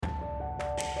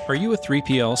Are you a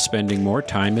 3PL spending more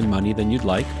time and money than you'd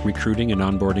like recruiting and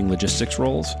onboarding logistics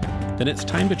roles? Then it's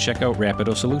time to check out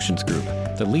Rapido Solutions Group,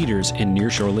 the leaders in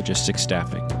nearshore logistics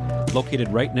staffing. Located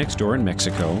right next door in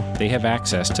Mexico, they have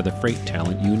access to the freight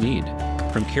talent you need.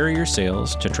 From carrier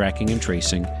sales to tracking and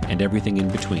tracing and everything in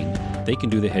between, they can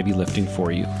do the heavy lifting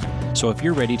for you. So if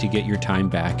you're ready to get your time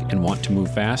back and want to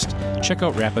move fast, check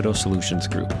out Rapido Solutions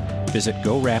Group. Visit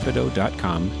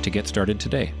gorapido.com to get started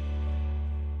today.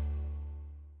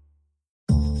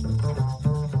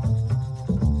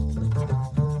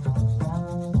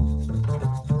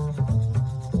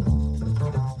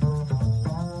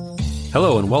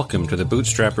 Hello and welcome to the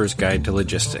Bootstrapper's Guide to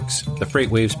Logistics, the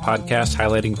FreightWaves podcast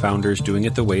highlighting founders doing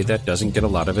it the way that doesn't get a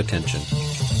lot of attention.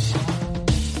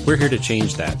 We're here to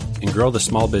change that and grow the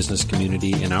small business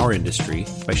community in our industry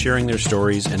by sharing their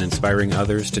stories and inspiring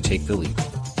others to take the leap.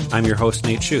 I'm your host,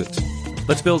 Nate Schutz.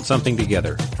 Let's build something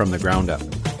together from the ground up.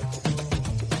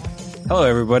 Hello,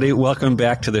 everybody. Welcome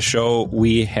back to the show.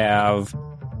 We have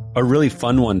a really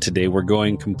fun one today. We're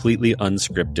going completely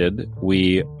unscripted.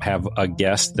 We have a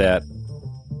guest that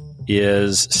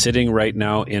is sitting right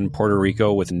now in Puerto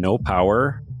Rico with no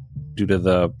power due to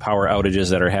the power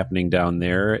outages that are happening down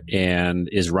there, and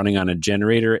is running on a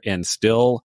generator and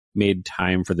still made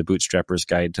time for the Bootstrapper's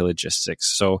Guide to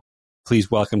Logistics. So please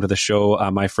welcome to the show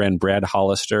my friend Brad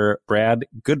Hollister. Brad,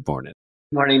 good morning.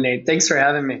 Morning, Nate. Thanks for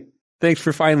having me. Thanks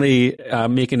for finally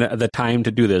making the time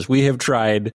to do this. We have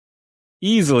tried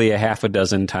easily a half a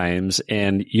dozen times,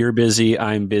 and you're busy,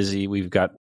 I'm busy. We've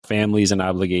got families and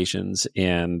obligations,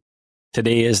 and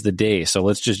today is the day. So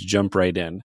let's just jump right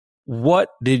in. What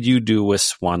did you do with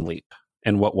Swan Leap,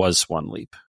 and what was Swan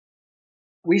Leap?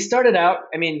 We started out,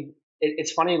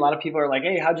 it's funny, a lot of people are like,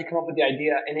 hey, how'd you come up with the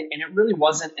idea? And it really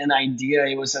wasn't an idea.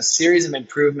 It was a series of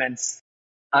improvements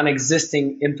on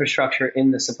existing infrastructure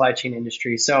in the supply chain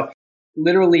industry. So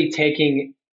literally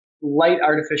taking light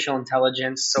artificial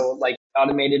intelligence, so like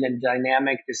automated and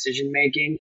dynamic decision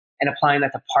making, and applying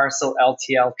that to parcel,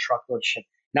 LTL, truckload ship.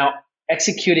 Now,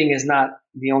 executing is not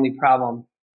the only problem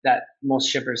that most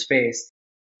shippers face.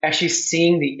 Actually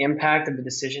seeing the impact of the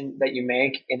decision that you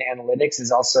make in analytics is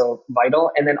also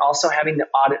vital. And then also having the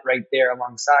audit right there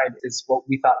alongside is what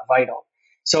we thought vital.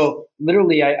 So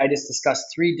literally, I just discussed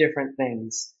three different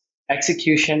things: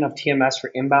 execution of TMS for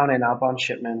inbound and outbound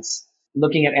shipments,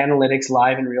 looking at analytics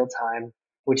live in real time,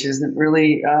 which isn't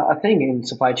really a thing in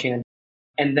supply chain,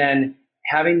 and then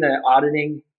having the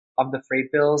auditing of the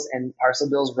freight bills and parcel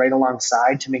bills right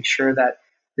alongside to make sure that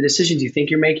the decisions you think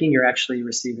you're making, you're actually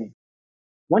receiving.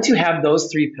 Once you have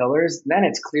those three pillars, then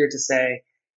it's clear to say,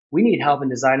 we need help in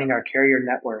designing our carrier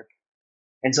network.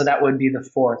 And so that would be the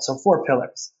fourth. So 4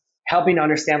 pillars, helping to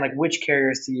understand like which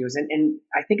carriers to use. And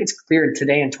I think it's clear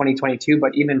today in 2022,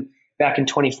 but even back in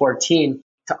 2014,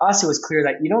 to us, it was clear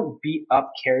that you don't beat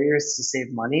up carriers to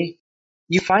save money.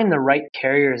 You find the right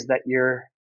carriers that your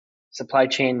supply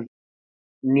chain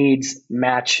needs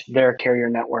match their carrier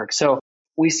network. So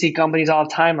we see companies all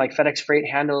the time, like FedEx Freight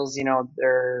handles,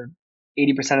 their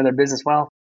 80% of their business well.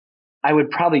 I would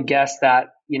probably guess that,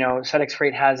 FedEx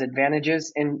Freight has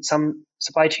advantages in some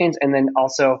supply chains, and then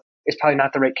also it's probably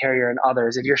not the right carrier in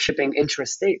others. If you're shipping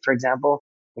intrastate, for example,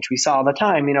 which we saw all the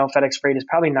time, FedEx Freight is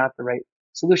probably not the right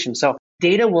solution. So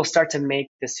data will start to make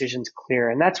decisions clear.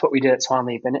 And that's what we did at Swan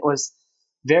Leap. And it was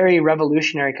very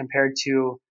revolutionary compared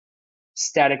to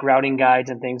static routing guides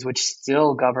and things, which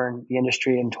still govern the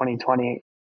industry in 2020.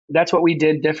 That's what we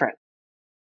did different.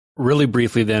 Really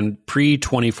briefly then,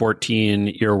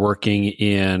 pre-2014, you're working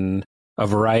in a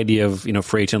variety of,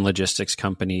 freight and logistics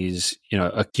companies,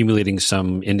 accumulating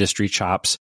some industry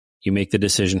chops. You make the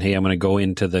decision, hey, I'm going to go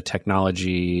into the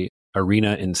technology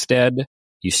arena instead.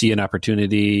 You see an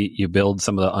opportunity, you build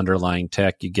some of the underlying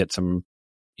tech, you get some,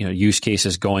 use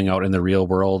cases going out in the real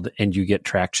world, and you get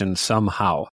traction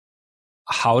somehow.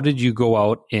 How did you go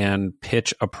out and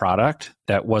pitch a product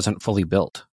that wasn't fully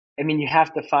built? You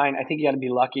have to find, I think you got to be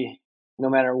lucky no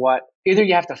matter what. Either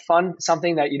you have to fund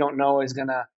something that you don't know is going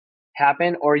to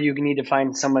happen, or you need to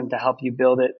find someone to help you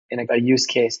build it in a use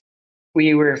case.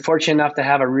 We were fortunate enough to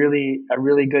have a really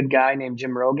good guy named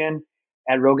Jim Rogan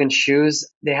at Rogan Shoes.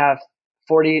 They have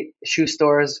 40 shoe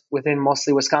stores within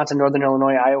mostly Wisconsin, Northern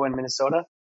Illinois, Iowa, and Minnesota.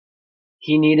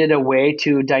 He needed a way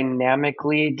to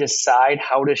dynamically decide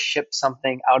how to ship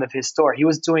something out of his store. He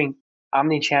was doing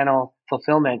omni-channel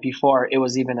fulfillment before it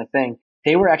was even a thing.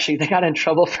 They got in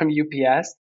trouble from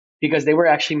UPS because they were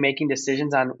actually making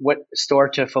decisions on what store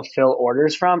to fulfill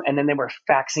orders from. And then they were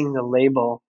faxing the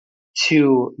label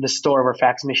to the store or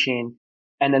fax machine.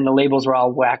 And then the labels were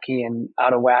all wacky and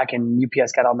out of whack, and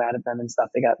UPS got all mad at them and stuff.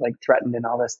 They got threatened and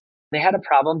all this. They had a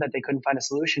problem that they couldn't find a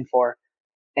solution for.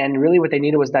 And really what they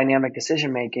needed was dynamic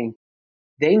decision making.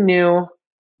 They knew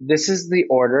this is the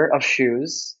order of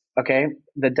shoes, okay,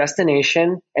 the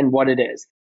destination and what it is.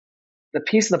 The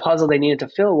piece of the puzzle they needed to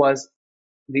fill was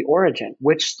the origin.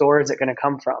 Which store is it going to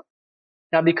come from?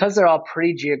 Now, because they're all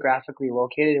pretty geographically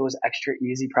located, it was an extra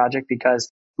easy project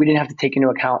because we didn't have to take into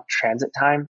account transit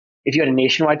time. If you had a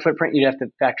nationwide footprint, you'd have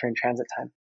to factor in transit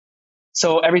time.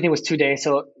 So everything was 2 days.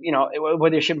 So,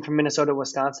 whether you're shipping from Minnesota to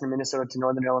Wisconsin or Minnesota to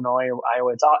Northern Illinois or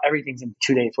Iowa, everything's in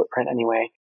 2 day footprint anyway.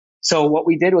 So what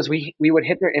we did was we would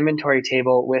hit their inventory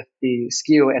table with the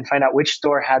SKU and find out which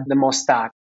store had the most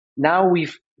stock. Now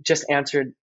we've just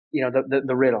answered,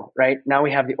 the riddle, right? Now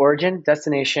we have the origin,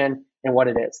 destination, and what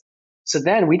it is. So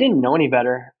then we didn't know any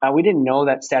better. We didn't know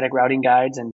that static routing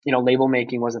guides and, label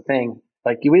making was a thing.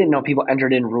 Like we didn't know people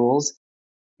entered in rules.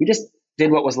 We just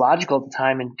did what was logical at the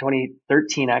time in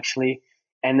 2013, actually.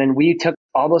 And then we took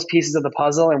all those pieces of the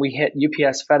puzzle and we hit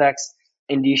UPS, FedEx,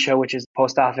 Indicia, which is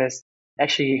post office,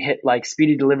 actually hit like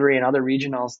Speedy Delivery and other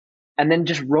regionals, and then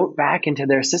just wrote back into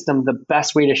their system the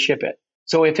best way to ship it.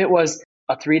 So if it was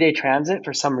a 3-day transit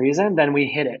for some reason, then we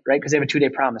hit it, right? Because they have a 2-day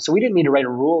promise. So we didn't need to write a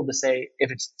rule to say,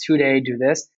 if it's 2-day, do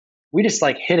this. We just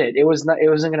hit it. It wasn't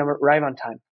going to arrive on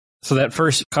time. So that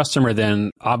first customer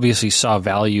then obviously saw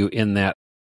value in that.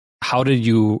 How did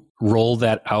you roll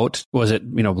that out? Was it,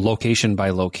 location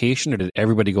by location, or did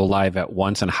everybody go live at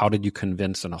once? And how did you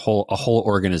convince a whole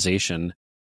organization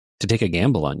to take a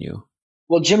gamble on you?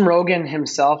 Well, Jim Rogan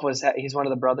himself he's one of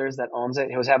the brothers that owns it.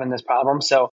 He was having this problem.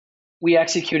 So we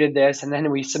executed this and then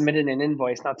we submitted an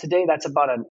invoice. Now today that's about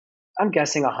I'm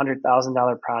guessing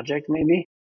 $100,000 project maybe.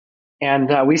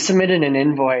 And we submitted an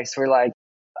invoice. We're like,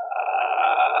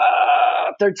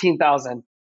 13,000.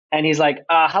 And he's like,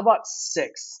 how about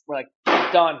 6? We're like,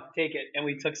 done, take it. And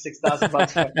we took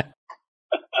 $6,000 for it.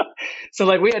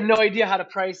 So we had no idea how to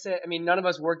price it. I mean, none of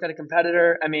us worked at a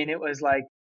competitor. I mean, it was like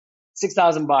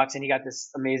 $6,000 and he got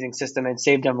this amazing system and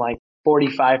saved him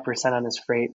 45% on his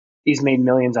freight. He's made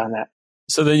millions on that.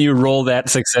 So then you roll that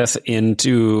success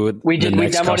into the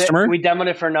next customer? We demoed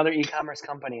it for another e-commerce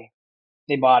company.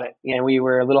 They bought it. We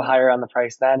were a little higher on the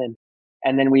price then.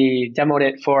 And then we demoed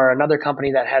it for another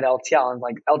company that had LTL.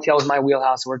 And LTL was my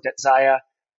wheelhouse. Worked at Zaya,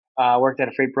 worked at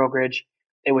a freight brokerage.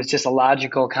 It was just a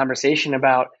logical conversation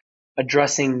about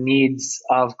addressing needs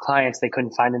of clients they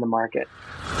couldn't find in the market.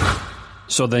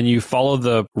 So then you follow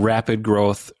the rapid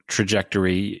growth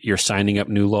trajectory. You're signing up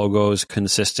new logos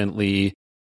consistently.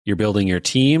 You're building your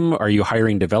team. Are you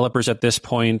hiring developers at this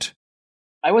point?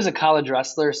 I was a college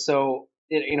wrestler, so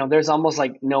there's almost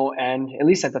no end. At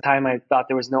least at the time, I thought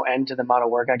there was no end to the amount of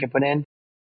work I could put in.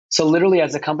 So literally,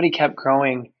 as the company kept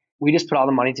growing, we just put all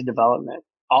the money to development,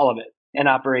 all of it, and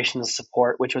operations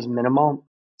support, which was minimal.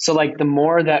 So the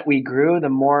more that we grew, the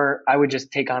more I would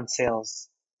just take on sales.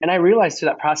 And I realized through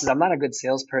that process, I'm not a good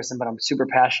salesperson, but I'm super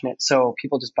passionate. So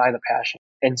people just buy the passion.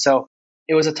 And so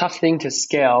it was a tough thing to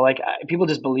scale. People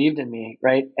just believed in me,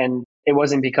 right? And it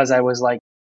wasn't because I was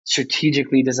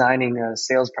strategically designing a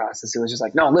sales process. It was just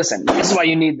no, listen, this is why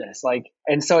you need this.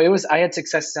 And so I had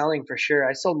success selling for sure.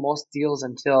 I sold most deals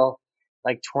until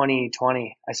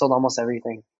 2020. I sold almost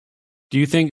everything. Do you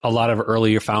think a lot of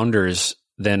earlier founders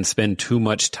then spend too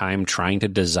much time trying to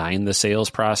design the sales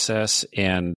process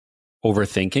and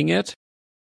overthinking it?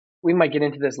 We might get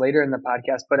into this later in the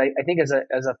podcast, but I think as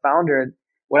a founder,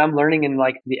 what I'm learning in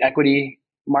the equity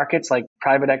markets,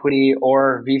 private equity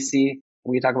or VC,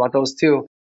 we talk about those too.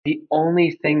 The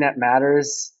only thing that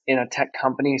matters in a tech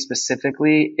company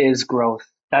specifically is growth.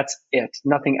 That's it.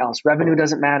 Nothing else. Revenue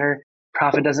doesn't matter.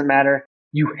 Profit doesn't matter.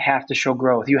 You have to show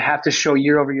growth. You have to show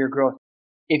year over year growth.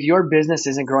 If your business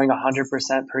isn't growing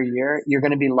 100% per year, you're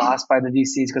going to be lost by the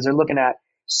VCs because they're looking at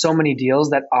so many deals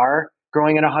that are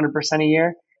growing at 100% a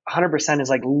year. 100%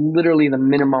 is literally the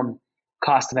minimum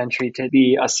cost of entry to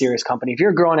be a serious company. If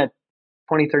you're growing at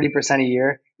 20, 30% a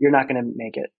year, you're not going to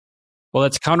make it. Well,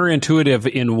 that's counterintuitive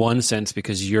in one sense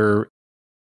because you're,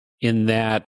 in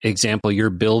that example, you're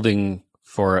building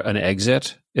for an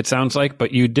exit, it sounds like,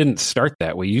 but you didn't start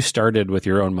that way. You started with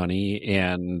your own money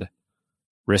and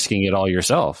risking it all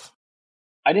yourself.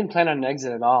 I didn't plan on an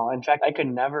exit at all. In fact, I could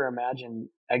never imagine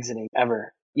exiting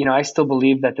ever. I still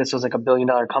believe that this was $1 billion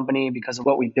company because of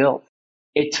what we built.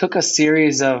 It took a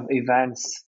series of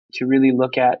events to really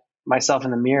look at myself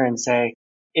in the mirror and say,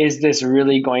 is this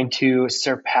really going to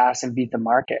surpass and beat the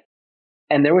market?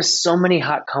 And there was so many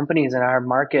hot companies in our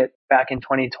market back in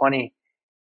 2020,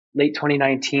 late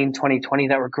 2019, 2020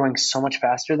 that were growing so much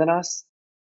faster than us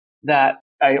that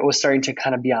I was starting to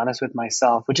kind of be honest with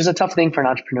myself, which is a tough thing for an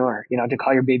entrepreneur, to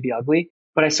call your baby ugly.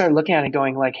 But I started looking at it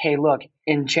going hey, look,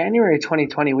 in January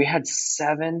 2020, we had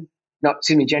January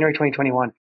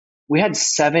 2021, We had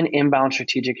 7 inbound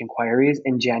strategic inquiries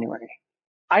in January.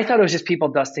 I thought it was just people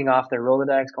dusting off their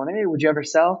Rolodex going, hey, would you ever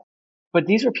sell? But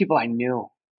these were people I knew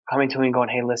coming to me and going,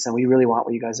 hey, listen, we really want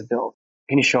what you guys have built.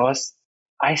 Can you show us?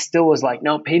 I still was like,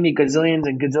 no, pay me gazillions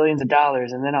and gazillions of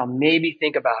dollars and then I'll maybe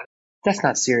think about it. That's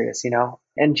not serious, you know?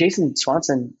 And Jason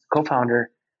Swanson,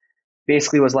 co-founder,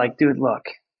 basically was like, dude, look,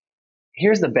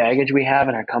 here's the baggage we have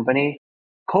in our company.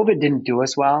 COVID didn't do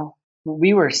us well.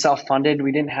 We were self-funded.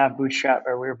 We didn't have we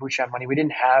were bootstrap money. We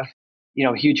didn't have,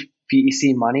 huge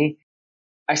VC money.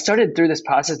 I started through this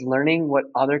process learning what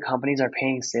other companies are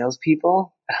paying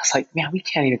salespeople. I was like, man, we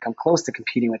can't even come close to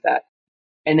competing with that.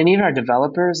 And then even our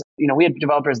developers, we had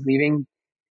developers leaving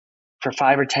for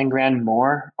 5 or 10 grand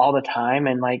more all the time.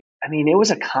 And it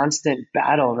was a constant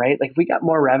battle, right? Like if we got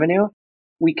more revenue,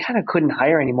 we kind of couldn't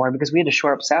hire anymore because we had to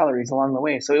shore up salaries along the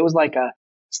way. So it was like a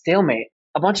stalemate,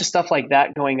 a bunch of stuff like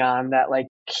that going on that like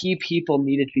key people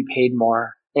needed to be paid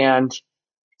more. And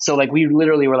so like we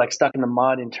literally were like stuck in the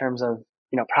mud in terms of,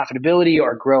 profitability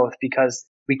or growth because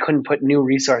we couldn't put new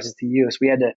resources to use. We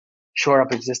had to shore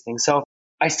up existing. So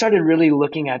I started really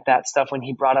looking at that stuff when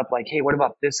he brought up like, hey, what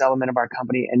about this element of our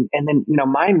company? And then,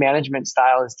 my management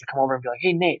style is to come over and be like,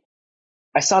 hey, Nate,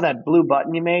 I saw that blue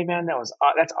button you made, man.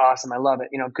 That's awesome. I love it.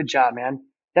 Good job, man.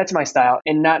 That's my style.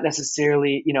 And not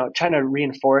necessarily, trying to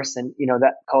reinforce and,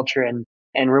 that culture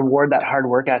and reward that hard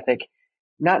work ethic.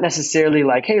 Not necessarily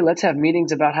like, hey, let's have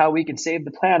meetings about how we can save the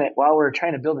planet while we're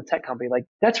trying to build a tech company. Like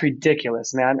that's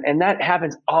ridiculous, man. And that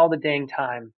happens all the dang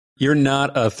time. You're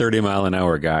not a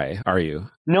 30-mile-an-hour guy, are you?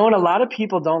 No, and a lot of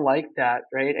people don't like that,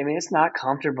 right? I mean, it's not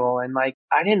comfortable. And like,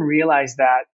 I didn't realize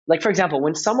that. Like, for example,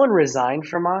 when someone resigned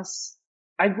from us,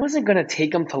 I wasn't going to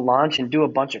take them to lunch and do a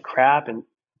bunch of crap and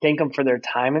thank them for their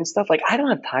time and stuff. Like, I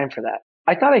don't have time for that.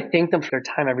 I thought I thanked them for their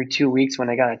time every 2 weeks when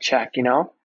I got a check,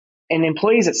 And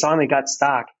employees at Sonly got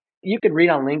stock. You could read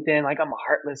on LinkedIn, like I'm a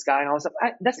heartless guy and all this stuff.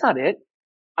 That's not it.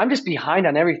 I'm just behind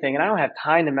on everything and I don't have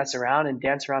time to mess around and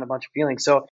dance around a bunch of feelings.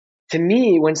 So to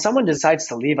me, when someone decides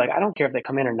to leave, like I don't care if they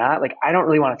come in or not, like I don't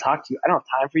really want to talk to you. I don't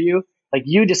have time for you. Like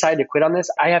you decide to quit on this.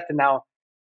 I have to now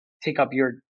take up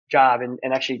your job and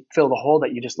actually fill the hole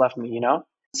that you just left me,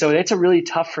 So it's a really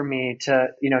tough for me to,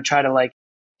 try to like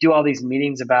do all these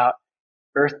meetings about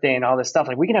Earth Day and all this stuff.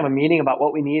 Like we can have a meeting about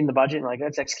what we need in the budget and like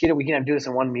let's execute it. We can do this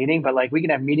in one meeting, but like we can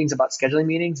have meetings about scheduling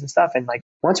meetings and stuff. And like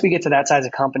once we get to that size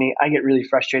of company, I get really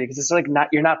frustrated because it's like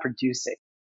you're not producing.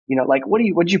 Like what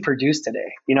did you produce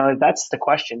today? That's the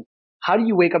question. How do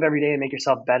you wake up every day and make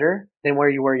yourself better than where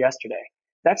you were yesterday?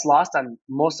 That's lost on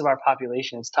most of our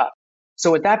population. It's tough.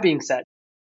 So with that being said,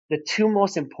 the 2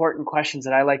 most important questions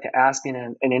that I like to ask in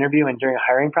an interview and during a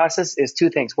hiring process is 2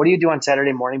 things. What do you do on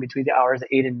Saturday morning between the hours of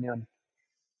 8 and noon?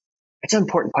 It's an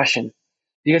important question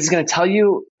because it's going to tell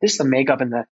you this is the makeup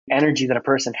and the energy that a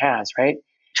person has, right?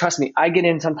 Trust me, I get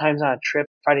in sometimes on a trip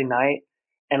Friday night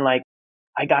and like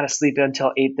I got to sleep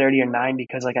until 8:30 or 9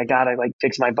 because like I got to like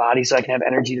fix my body so I can have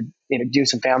energy to do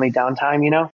some family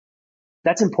downtime,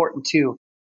 That's important too.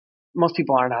 Most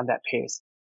people aren't on that pace.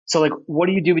 So like what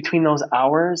do you do between those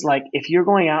hours? Like if you're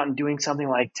going out and doing something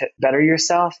like to better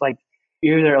yourself, like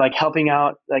you're either like helping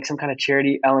out like some kind of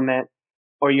charity element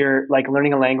or you're like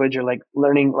learning a language or like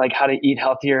learning like how to eat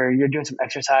healthier, or you're doing some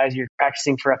exercise, you're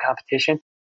practicing for a competition.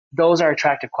 Those are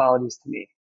attractive qualities to me.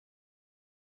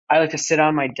 I like to sit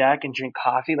on my deck and drink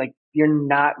coffee. Like you're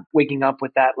not waking up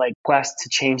with that like quest to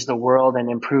change the world and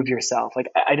improve yourself. Like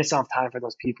I just don't have time for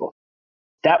those people.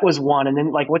 That was one. And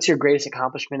then like, what's your greatest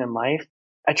accomplishment in life?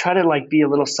 I try to like be a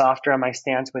little softer on my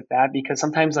stance with that because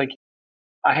sometimes like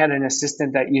I had an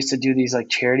assistant that used to do these like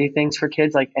charity things for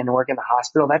kids, like and work in the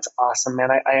hospital. That's awesome, man.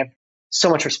 I have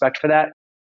so much respect for that.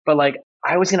 But like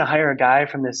I was going to hire a guy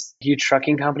from this huge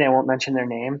trucking company. I won't mention their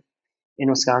name in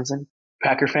Wisconsin,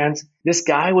 Packer fans. This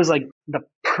guy was like the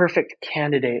perfect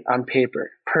candidate on paper.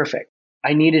 Perfect.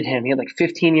 I needed him. He had like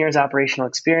 15 years operational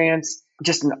experience,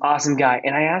 just an awesome guy.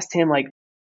 And I asked him like,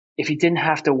 if he didn't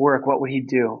have to work, what would he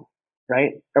do?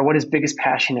 Right? Or what his biggest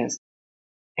passion is.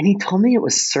 And he told me it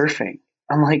was surfing.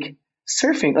 I'm like,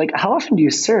 surfing? Like, how often do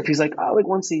you surf? He's like, oh, like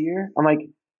once a year. I'm like,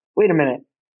 wait a minute.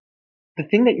 The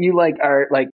thing that you like are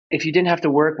like, if you didn't have to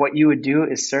work, what you would do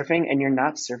is surfing and you're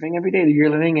not surfing every day. You're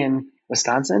living in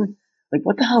Wisconsin. Like,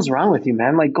 what the hell's wrong with you,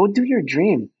 man? Like, go do your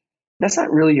dream. That's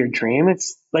not really your dream.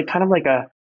 It's like kind of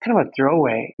a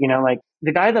throwaway, like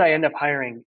the guy that I end up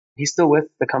hiring, he's still with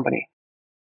the company.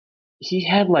 He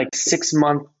had like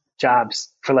 6-month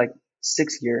jobs for like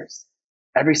 6 years,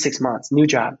 every 6 months, new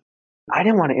job. I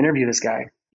didn't want to interview this guy.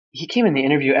 He came in the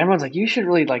interview. Everyone's like, you should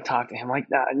really like talk to him. Like,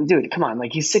 dude, come on.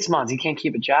 Like he's 6 months. He can't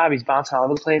keep a job. He's bouncing all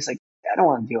over the place. Like, I don't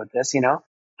want to deal with this,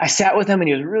 I sat with him and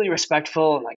he was really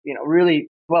respectful and like, really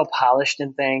well polished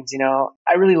in things,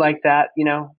 I really like that,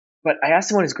 but I asked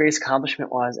him what his greatest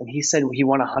accomplishment was. And he said he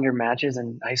won 100 matches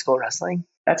in high school wrestling.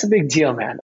 That's a big deal,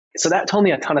 man. So that told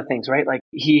me a ton of things, right? Like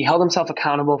he held himself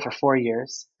accountable for 4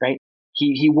 years, right?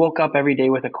 He woke up every day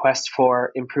with a quest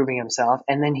for improving himself.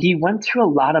 And then he went through a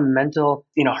lot of mental,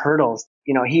 hurdles.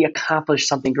 He accomplished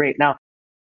something great. Now,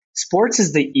 sports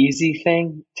is the easy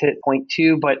thing to point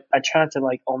to, but I try not to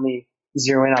like only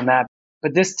zero in on that.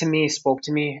 But this to me spoke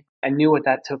to me. I knew what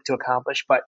that took to accomplish,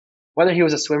 but whether he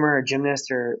was a swimmer or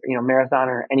gymnast or, marathon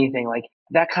or anything, like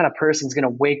that kind of person's going to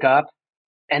wake up.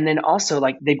 And then also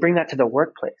like they bring that to the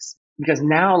workplace because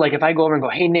now, like if I go over and go,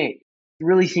 hey, Nate, I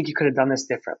really think you could have done this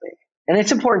differently. And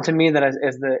it's important to me that as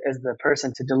the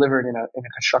person to deliver it in a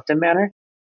constructive manner.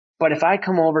 But if I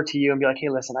come over to you and be like, hey,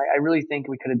 listen, I really think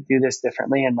we could do this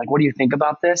differently. And like, what do you think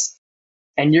about this?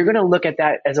 And you're going to look at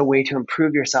that as a way to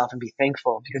improve yourself and be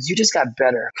thankful because you just got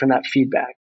better from that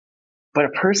feedback. But a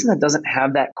person that doesn't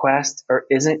have that quest or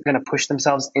isn't going to push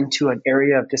themselves into an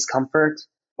area of discomfort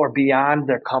or beyond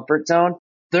their comfort zone,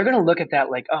 they're going to look at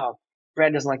that like, oh,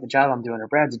 Brad doesn't like the job I'm doing or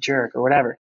Brad's a jerk or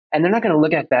whatever. And they're not going to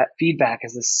look at that feedback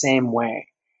as the same way.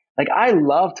 Like I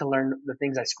love to learn the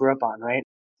things I screw up on, right?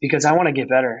 Because I want to get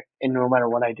better in no matter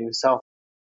what I do. So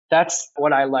that's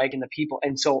what I like in the people.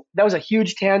 And so that was a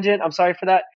huge tangent. I'm sorry for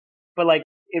that. But like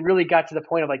it really got to the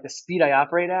point of like the speed I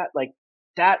operate at. Like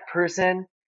that person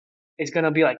is going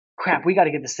to be like, crap, we got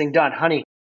to get this thing done. Honey,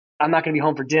 I'm not going to be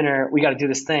home for dinner. We got to do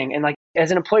this thing. And like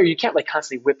as an employer, you can't like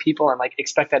constantly whip people and like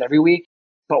expect that every week.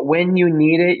 But when you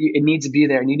need it, it needs to be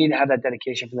there and you need to have that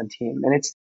dedication from the team. And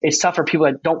it's tough for people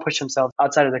that don't push themselves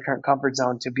outside of their current comfort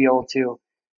zone to be able to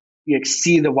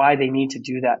see the why they need to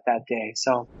do that day.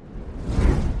 So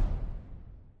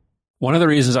one of the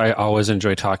reasons I always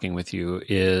enjoy talking with you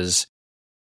is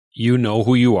you know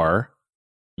who you are.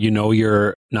 You know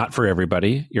you're not for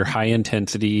everybody. You're high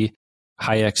intensity,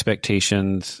 high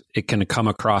expectations. It can come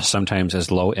across sometimes as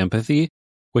low empathy,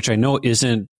 which I know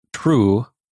isn't true.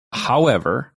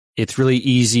 However, it's really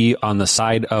easy on the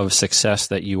side of success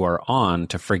that you are on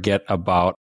to forget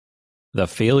about the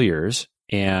failures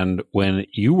and when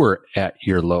you were at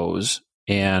your lows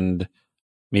and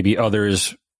maybe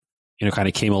others, kind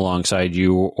of came alongside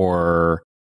you or,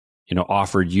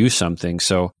 offered you something.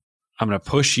 So I'm going to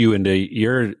push you into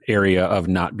your area of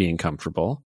not being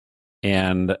comfortable.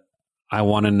 And I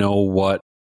want to know what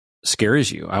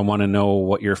scares you. I want to know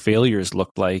what your failures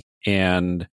looked like.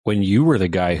 And when you were the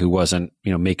guy who wasn't,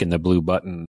 making the blue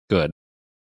button good.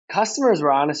 Customers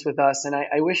were honest with us. And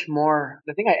I wish more.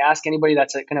 The thing I ask anybody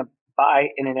that's going to buy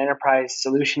in an enterprise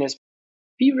solution is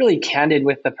be really candid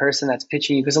with the person that's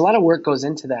pitching you because a lot of work goes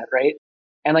into that, right?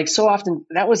 And like so often,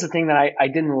 that was the thing that I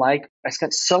didn't like. I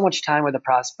spent so much time with a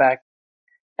prospect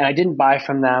and I didn't buy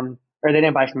from them, or they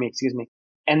didn't buy from me, excuse me.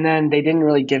 And then they didn't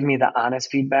really give me the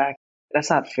honest feedback. That's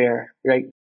not fair, right?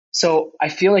 So I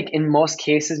feel like in most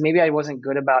cases, maybe I wasn't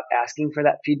good about asking for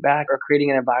that feedback or creating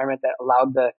an environment that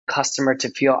allowed the customer to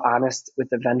feel honest with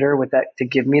the vendor with that, to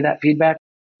give me that feedback.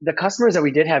 The customers that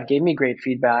we did have gave me great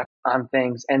feedback on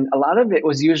things. And a lot of it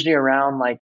was usually around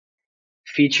like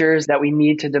features that we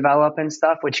need to develop and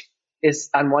stuff, which is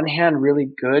on one hand really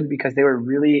good because they were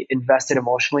really invested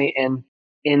emotionally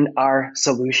in our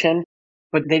solution.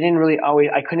 But they didn't really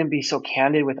I couldn't be so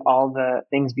candid with all the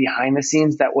things behind the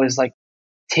scenes that was like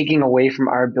taking away from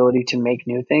our ability to make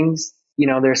new things.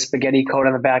 There's spaghetti code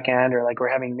on the back end or like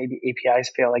we're having maybe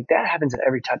APIs fail. Like that happens at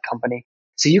every tech company.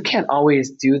 So you can't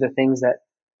always do the things that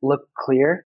look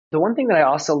clear. The one thing that I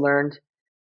also learned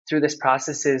through this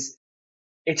process is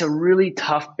it's a really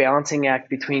tough balancing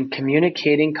act between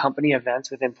communicating company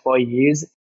events with employees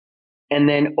and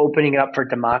then opening it up for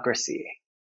democracy.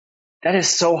 That is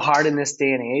so hard in this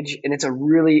day and age. And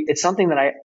it's something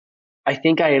that I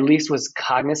think I at least was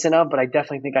cognizant of, but I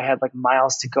definitely think I had like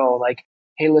miles to go. Like,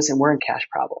 hey, listen, we're in cash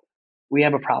problem. We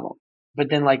have a problem. But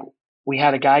then like we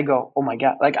had a guy go, oh my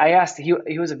God. Like I asked,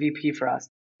 he was a VP for us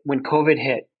when COVID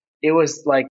hit. It was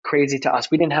like crazy to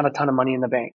us. We didn't have a ton of money in the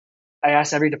bank. I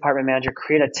asked every department manager,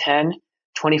 create a 10,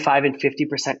 25, and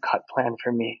 50% cut plan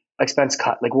for me, expense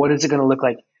cut. Like, what is it going to look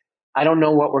like? I don't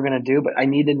know what we're going to do, but I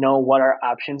need to know what our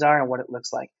options are and what it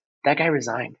looks like. That guy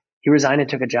resigned. He resigned and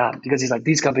took a job because he's like,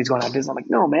 these companies going out of business. I'm like,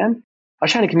 no, man. I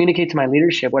was trying to communicate to my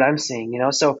leadership what I'm seeing,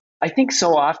 So I think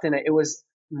so often it was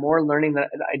more learning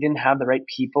that I didn't have the right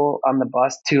people on the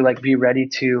bus to like be ready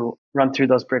to run through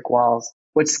those brick walls.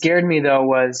 What scared me though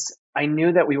was I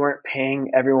knew that we weren't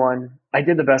paying everyone. I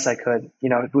did the best I could,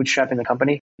 bootstrapping the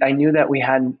company. I knew that we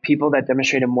had people that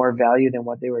demonstrated more value than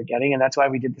what they were getting. And that's why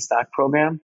we did the stock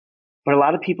program. But a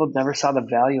lot of people never saw the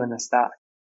value in the stock.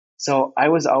 So I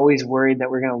was always worried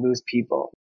that we're going to lose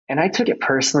people. And I took it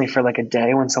personally for like a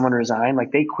day when someone resigned.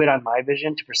 Like they quit on my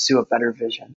vision to pursue a better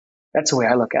vision. That's the way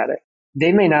I look at it.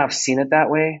 They may not have seen it that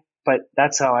way, but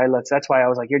that's how I look. That's why I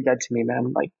was like, you're dead to me,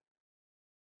 man. Like,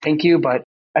 thank you. But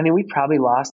I mean, we probably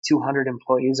lost 200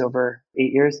 employees over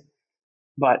 8 years,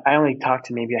 but I only talked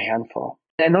to maybe a handful.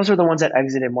 And those are the ones that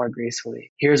exited more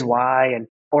gracefully. Here's why.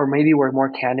 Or maybe were more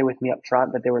candid with me up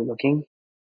front that they were looking.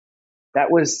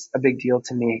 That was a big deal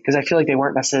to me because I feel like they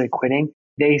weren't necessarily quitting.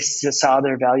 They saw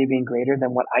their value being greater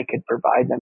than what I could provide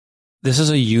them. This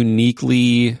is a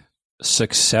uniquely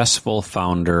successful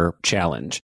founder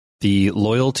challenge. The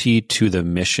loyalty to the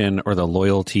mission or the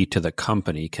loyalty to the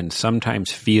company can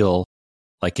sometimes feel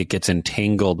like it gets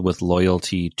entangled with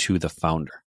loyalty to the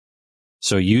founder.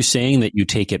 So you saying that you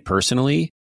take it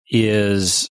personally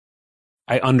is,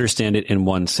 I understand it in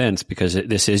one sense because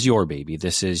this is your baby.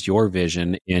 This is your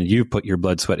vision and you put your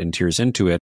blood, sweat, and tears into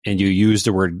it. And you use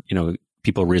the word,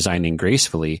 people resigning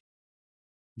gracefully.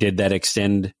 Did that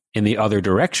extend in the other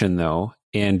direction though?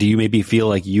 And do you maybe feel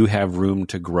like you have room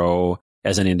to grow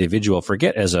as an individual,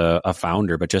 forget as a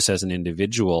founder, but just as an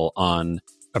individual on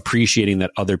appreciating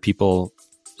that other people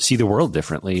see the world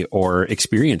differently or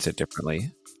experience it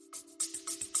differently?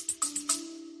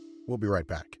 We'll be right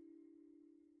back.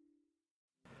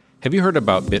 Have you heard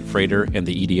about Bitfreighter and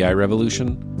the EDI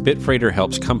revolution? Bitfreighter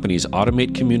helps companies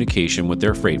automate communication with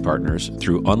their freight partners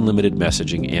through unlimited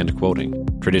messaging and quoting.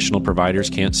 Traditional providers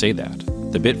can't say that.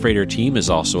 The Bitfreighter team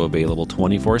is also available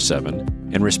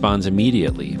 24/7 and responds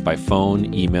immediately by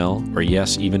phone, email, or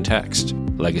yes, even text.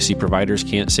 Legacy providers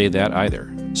can't say that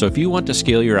either. So if you want to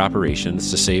scale your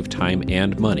operations to save time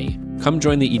and money, come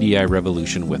join the EDI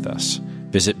revolution with us.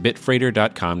 Visit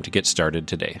bitfreighter.com to get started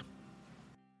today.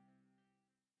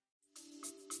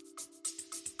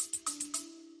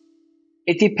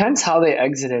 It depends how they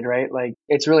exited, right? Like,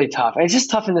 it's really tough. And it's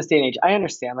just tough in this day and age. I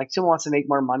understand. Like, someone wants to make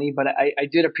more money, but I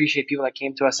did appreciate people that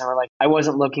came to us and were like, I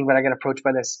wasn't looking, but I got approached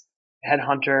by this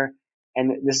headhunter,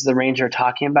 and this is the range you're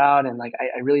talking about. And like,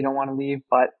 I really don't want to leave,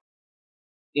 but,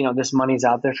 this money's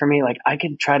out there for me. Like, I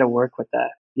could try to work with that.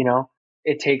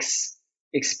 It takes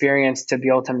experience to be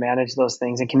able to manage those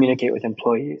things and communicate with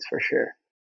employees for sure.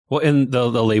 Well, in the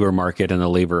labor market and the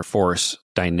labor force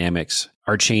dynamics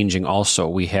are changing also.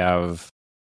 We have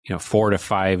 4 to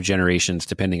 5 generations,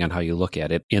 depending on how you look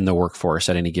at it, in the workforce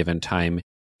at any given time,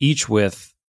 each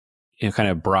with kind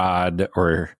of broad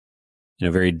or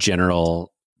very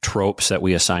general tropes that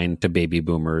we assign to baby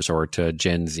boomers or to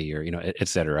Gen Z or et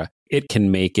cetera. It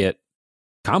can make it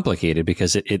complicated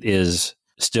because it is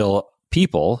still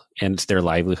people and it's their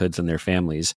livelihoods and their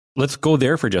families. Let's go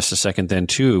there for just a second then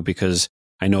too, because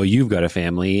I know you've got a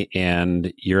family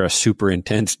and you're a super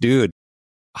intense dude.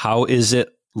 How is it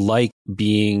like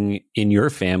being in your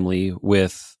family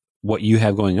with what you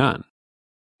have going on?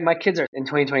 My kids are in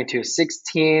 2022,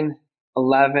 16,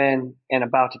 11, and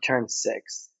about to turn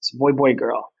 6. It's boy,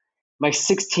 girl. My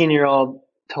 16-year-old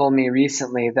told me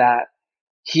recently that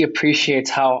he appreciates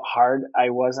how hard I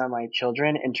was on my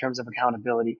children in terms of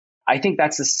accountability. I think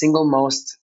that's the single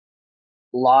most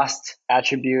lost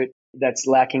attribute that's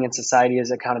lacking in society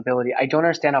is accountability. I don't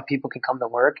understand how people can come to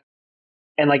work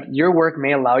and like your work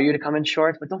may allow you to come in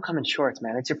shorts, but don't come in shorts,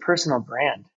 man. It's your personal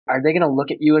brand. Are they going to look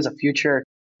at you as a future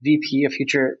VP, a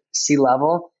future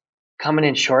C-level coming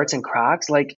in shorts and Crocs?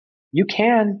 Like you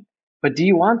can, but do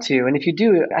you want to? And if you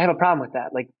do, I have a problem with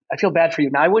that. Like I feel bad for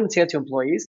you. Now I wouldn't say that to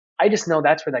employees. I just know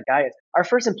that's where that guy is. Our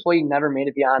first employee never made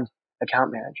it beyond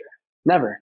account manager.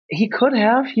 Never. He could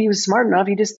have. He was smart enough.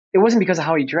 It wasn't because of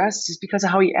how he dressed, it's because of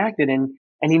how he acted. And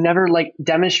he never like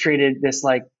demonstrated this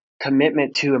like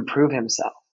commitment to improve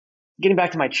himself. Getting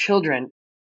back to my children,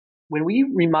 when we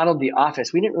remodeled the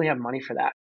office, we didn't really have money for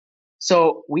that.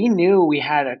 So we knew we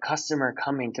had a customer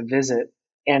coming to visit.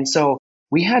 And so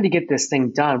we had to get this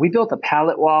thing done. We built a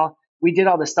pallet wall. We did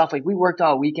all this stuff. Like we worked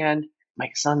all weekend. My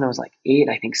son was like 8,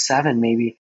 I think 7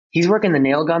 maybe. He's working the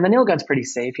nail gun. The nail gun's pretty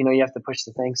safe. You have to push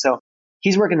the thing. So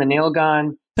he's working the nail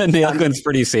gun. The nail gun's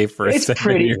pretty safe for us. It's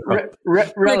pretty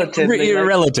relatively.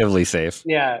 Relatively safe.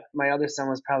 Yeah. My other son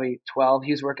was probably 12.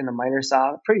 He was working the miter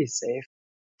saw. Pretty safe.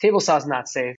 Table saw's not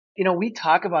safe. We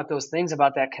talk about those things,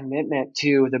 about that commitment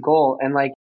to the goal. And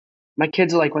like my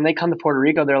kids are like, when they come to Puerto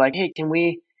Rico, they're like, hey,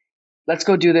 let's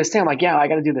go do this thing. I'm like, yeah, I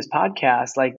got to do this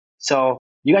podcast. Like, so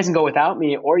you guys can go without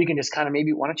me, or you can just kind of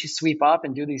maybe, why don't you sweep up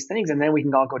and do these things? And then we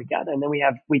can all go together. And then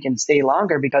we can stay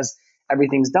longer because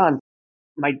everything's done.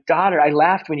 My daughter, I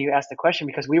laughed when you asked the question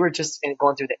because we were just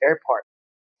going through the airport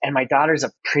and my daughter's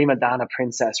a prima donna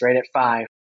princess, right, at 5.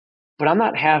 But I'm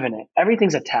not having it.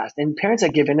 Everything's a test. And parents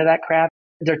that give into that crap,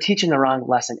 they're teaching the wrong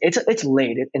lesson. It's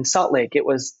late. In Salt Lake, it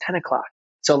was 10 o'clock.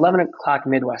 So 11 o'clock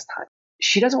Midwest time.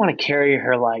 she doesn't want to carry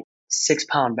her like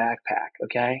 6-pound backpack.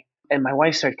 Okay. And my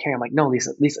wife started carrying. I'm like, no,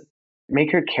 Lisa,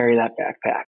 make her carry that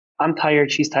backpack. I'm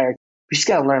tired. She's tired. But she's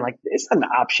got to learn, like, it's not an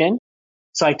option.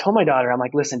 So I told my daughter, I'm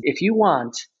like, listen, if you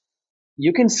want,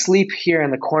 you can sleep here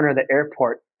in the corner of the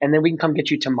airport and then we can come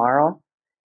get you tomorrow.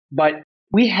 But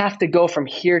we have to go from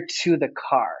here to the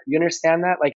car. You understand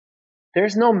that? Like,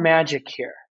 there's no magic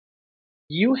here.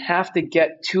 You have to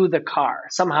get to the car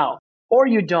somehow, or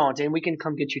you don't, and we can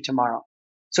come get you tomorrow.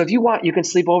 So if you want, you can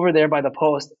sleep over there by the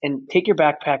post and take your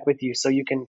backpack with you so you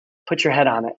can put your head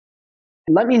on it.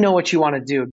 And let me know what you want to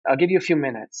do. I'll give you a few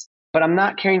minutes, but I'm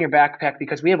not carrying your backpack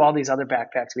because we have all these other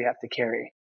backpacks we have to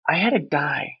carry. I had a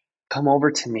guy come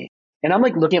over to me and I'm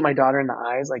like looking at my daughter in the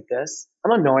eyes like this.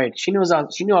 I'm annoyed. She knew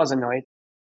I was annoyed.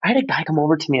 I had a guy come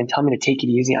over to me and tell me to take it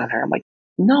easy on her. I'm like,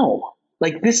 no,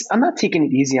 like this, I'm not taking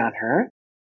it easy on her.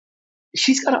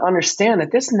 She's got to understand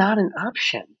that that's not an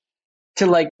option to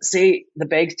like say the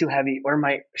bag's too heavy or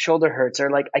my shoulder hurts or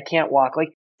like I can't walk.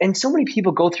 Like, and so many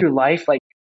people go through life like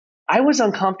I was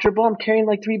uncomfortable. I'm carrying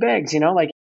like 3 bags,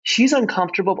 like she's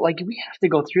uncomfortable, but like we have to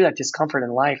go through that discomfort in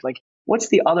life. Like, what's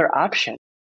the other option?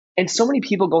 And so many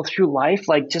people go through life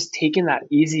like just taking that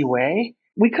easy way.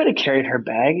 We could have carried her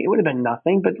bag. It would have been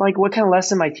nothing. But like, what kind of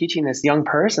lesson am I teaching this young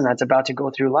person that's about to go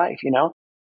through life,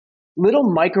 Little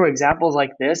micro examples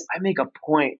like this, I make a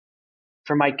point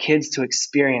for my kids to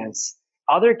experience.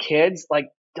 Other kids, like,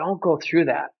 don't go through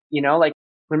that, Like,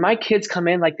 when my kids come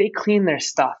in, like, they clean their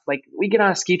stuff. Like, we get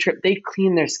on a ski trip, they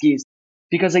clean their skis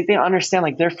because, like, they understand,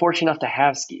 like, they're fortunate enough to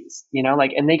have skis,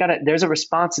 Like, and there's a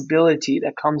responsibility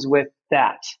that comes with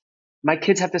that. My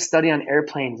kids have to study on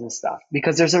airplanes and stuff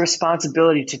because there's a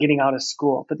responsibility to getting out of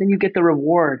school, but then you get the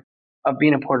reward of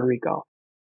being in Puerto Rico.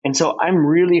 And so I'm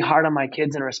really hard on my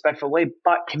kids in a respectful way,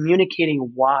 but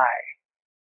communicating why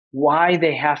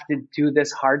they have to do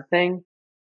this hard thing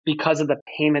because of the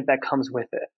payment that comes with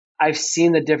it. I've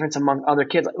seen the difference among other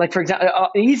kids. Like, for example,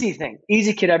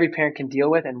 easy kid every parent can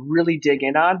deal with and really dig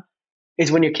in on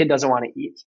is when your kid doesn't want to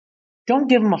eat. Don't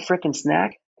give them a freaking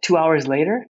snack 2 hours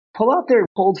later. Pull out their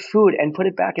cold food and put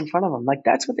it back in front of them. Like,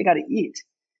 that's what they got to eat.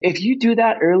 If you do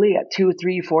that early at 2,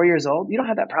 3, 4 years old, you don't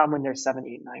have that problem when they're 7,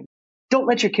 8, 9. Don't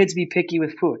let your kids be picky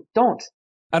with food. Don't.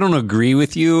 I don't agree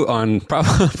with you on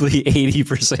probably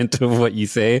 80% of what you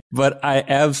say, but I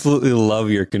absolutely love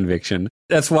your conviction.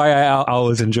 That's why I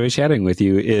always enjoy chatting with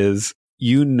you is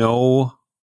you know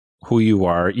who you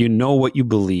are, you know what you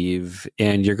believe,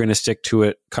 and you're going to stick to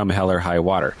it come hell or high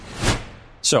water.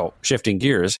 So shifting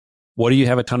gears, what do you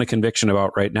have a ton of conviction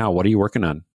about right now? What are you working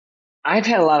on? I've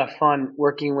had a lot of fun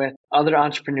working with other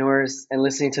entrepreneurs and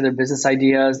listening to their business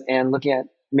ideas and looking at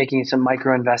making some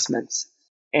micro investments.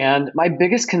 And my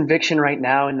biggest conviction right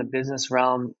now in the business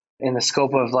realm, in the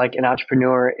scope of like an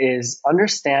entrepreneur, is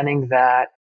understanding that,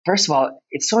 first of all,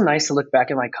 it's so nice to look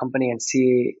back at my company and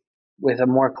see with a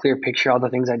more clear picture all the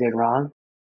things I did wrong.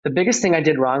 The biggest thing I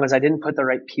did wrong was I didn't put the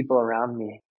right people around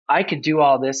me. I could do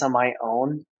all this on my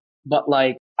own, but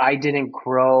like I didn't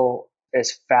grow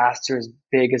as fast or as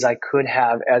big as I could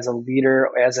have as a leader,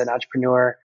 as an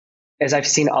entrepreneur, as I've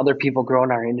seen other people grow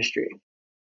in our industry.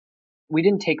 We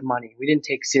didn't take money. We didn't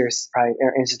take serious private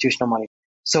or institutional money.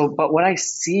 So, but what I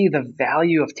see the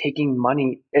value of taking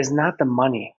money is not the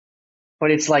money, but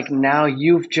it's like now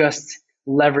you've just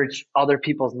leveraged other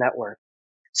people's network.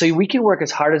 So we can work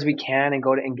as hard as we can and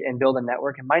go to and build a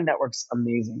network. And my network's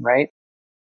amazing, right?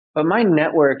 But my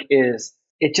network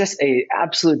it's just a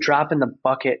absolute drop in the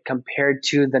bucket compared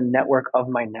to the network of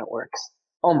my networks.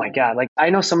 Oh my God. Like I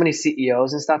know so many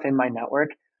CEOs and stuff in my network.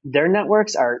 Their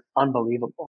networks are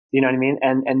unbelievable. You know what I mean?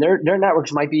 And their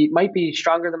networks might be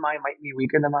stronger than mine, might be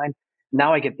weaker than mine.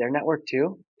 Now I get their network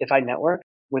too. If I network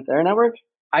with their network,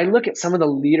 I look at some of the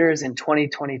leaders in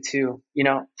 2022,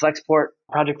 Flexport,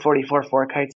 Project 44,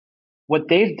 FourKites. What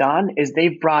they've done is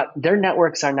they've brought their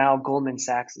networks are now Goldman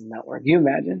Sachs' network. You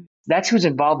imagine? That's who's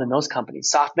involved in those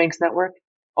companies. SoftBank's network.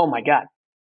 Oh my God.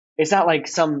 It's not like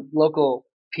some local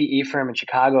PE firm in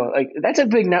Chicago. Like that's a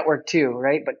big network too,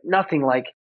 right? But nothing like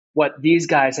what these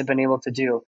guys have been able to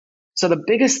do. So the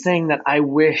biggest thing that I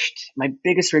wished, my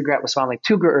biggest regret was found like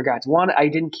 2 regrets. One, I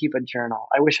didn't keep a journal.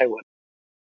 I wish I would.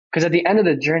 Because at the end of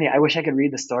the journey, I wish I could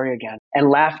read the story again and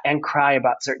laugh and cry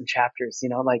about certain chapters,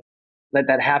 like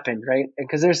that happened, right?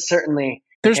 Because there's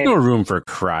no room for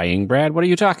crying, Brad. What are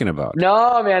you talking about?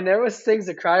 No, man, there was things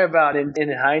to cry about in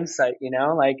hindsight,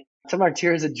 like some are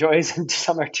tears of joy and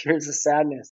some are tears of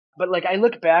sadness. But like I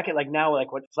look back at like now,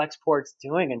 like what Flexport's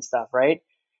doing and stuff, right?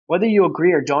 Whether you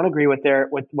agree or don't agree with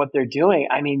what they're doing,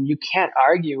 I mean, you can't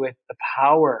argue with the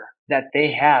power that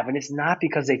they have. And it's not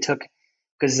because they took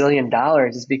gazillion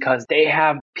dollars is because they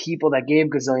have people that gave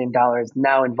gazillion dollars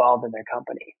now involved in their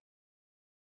company.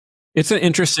 It's an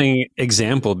interesting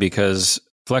example because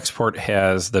Flexport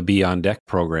has the Be on Deck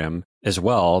program as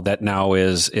well that now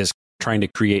is trying to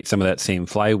create some of that same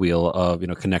flywheel of,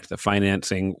 connect the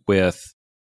financing with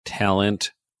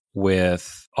talent,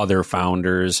 with other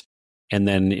founders, and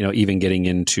then, even getting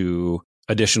into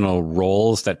additional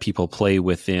roles that people play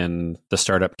within the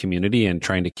startup community and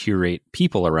trying to curate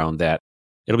people around that.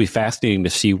 It'll be fascinating to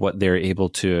see what they're able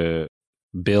to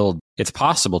build. It's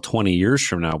possible 20 years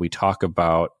from now, we talk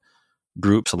about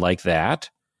groups like that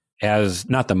as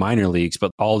not the minor leagues,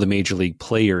 but all the major league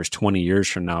players 20 years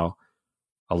from now.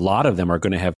 A lot of them are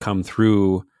going to have come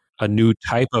through a new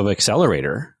type of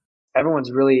accelerator.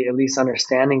 Everyone's really at least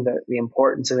understanding the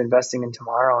importance of investing in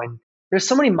tomorrow. And there's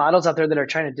so many models out there that are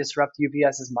trying to disrupt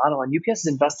UPS's model, and UPS is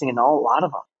investing in a lot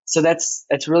of them. So that's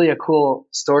really a cool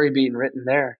story being written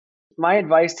there. My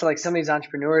advice to some of these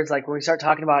entrepreneurs, when we start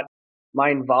talking about my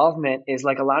involvement, is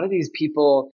a lot of these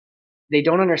people, they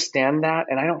don't understand that.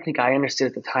 And I don't think I understood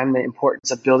at the time the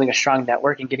importance of building a strong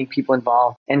network and getting people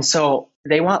involved. And so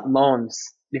they want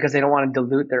loans because they don't want to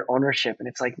dilute their ownership. And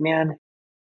it's man,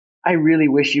 I really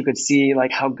wish you could see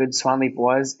how good Swanleaf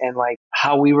was and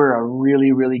how we were a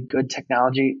really, really good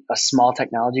technology, a small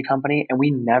technology company. And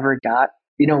we never got,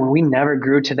 we never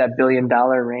grew to that $1 billion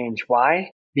range.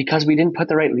 Why? Because we didn't put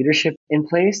the right leadership in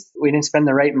place. We didn't spend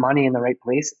the right money in the right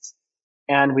places.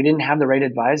 And we didn't have the right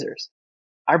advisors.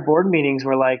 Our board meetings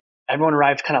were everyone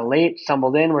arrived kind of late,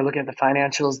 stumbled in. We're looking at the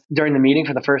financials during the meeting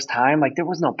for the first time. There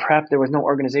was no prep. There was no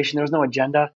organization. There was no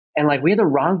agenda. And we had the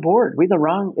wrong board. We had the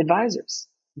wrong advisors.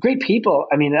 Great people.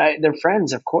 I mean, they're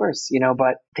friends, of course,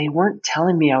 but they weren't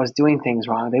telling me I was doing things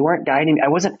wrong. They weren't guiding me. I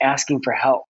wasn't asking for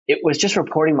help. It was just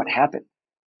reporting what happened.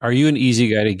 Are you an easy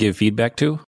guy to give feedback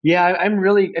to? Yeah, I'm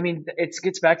really, it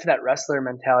gets back to that wrestler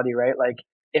mentality, right?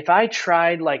 If I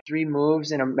tried 3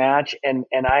 moves in a match and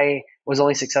I was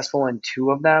only successful in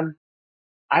 2 of them,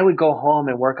 I would go home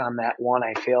and work on that one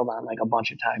I failed on a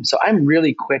bunch of times. So I'm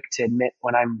really quick to admit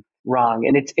when I'm wrong.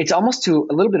 And it's almost to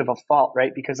a little bit of a fault,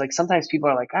 right? Because sometimes people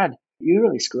are God, you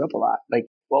really screw up a lot.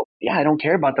 Well, yeah, I don't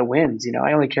care about the wins.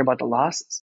 I only care about the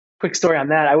losses. Quick story on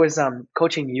that. I was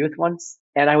coaching youth once,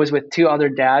 and I was with 2 other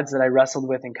dads that I wrestled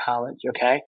with in college.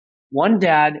 Okay. One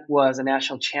dad was a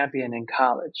national champion in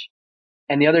college,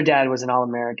 and the other dad was an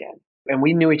All-American. And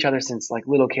we knew each other since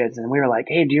little kids. And we were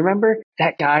hey, do you remember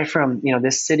that guy from,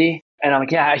 this city? And I'm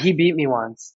yeah, he beat me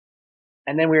once.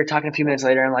 And then we were talking a few minutes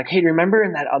later, and hey, do you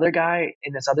remember that other guy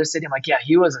in this other city? I'm yeah,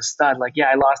 he was a stud. Yeah,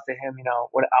 I lost to him,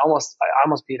 I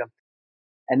almost beat him.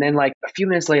 And then a few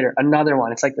minutes later, another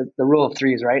one. It's the rule of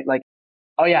threes, right?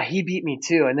 Oh yeah, he beat me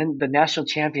too. And then the national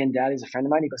champion dad is a friend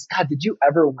of mine. He goes, God, did you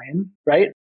ever win? Right?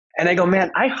 And I go,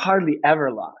 man, I hardly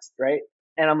ever lost, right?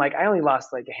 And I'm I only lost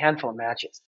a handful of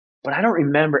matches, but I don't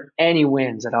remember any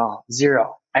wins at all.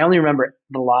 0. I only remember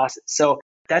the losses. So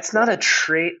that's not a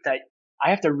trait that I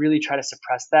have to really try to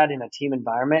suppress that in a team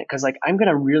environment, because I'm going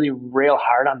to really rail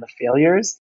hard on the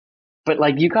failures.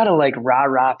 But you got to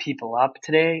rah people up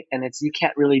today. And you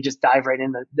can't really just dive right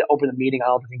in the open the meeting,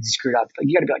 all the things you screwed up.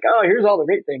 You got to be oh, here's all the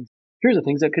great things. Here's the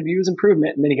things that could use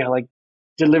improvement. And then you got to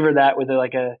deliver that with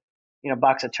a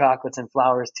box of chocolates and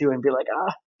flowers too, and be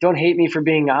don't hate me for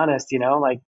being honest,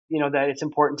 that it's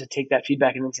important to take that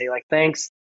feedback and then say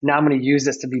thanks. Now I'm going to use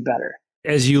this to be better.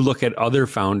 As you look at other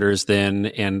founders then,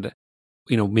 and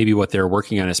maybe what they're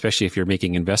working on, especially if you're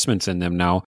making investments in them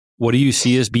now, what do you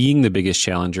see as being the biggest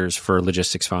challengers for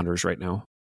logistics founders right now?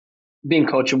 Being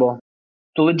coachable.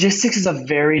 The logistics is a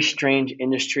very strange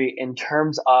industry in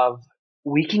terms of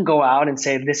we can go out and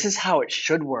say, this is how it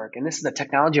should work. And this is the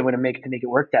technology I'm going to make it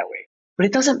work that way. But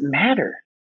it doesn't matter.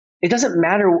 It doesn't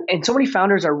matter. And so many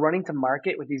founders are running to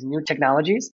market with these new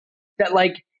technologies that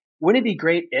wouldn't it be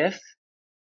great if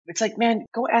it's man,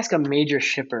 go ask a major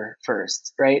shipper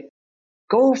first, right?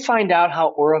 Go find out how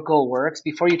Oracle works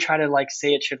before you try to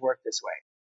say it should work this way.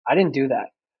 I didn't do that.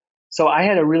 So I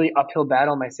had a really uphill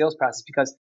battle in my sales process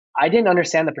because I didn't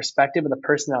understand the perspective of the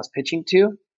person I was pitching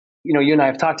to. You and I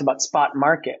have talked about spot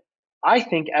market. I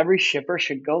think every shipper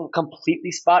should go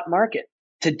completely spot market.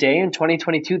 Today in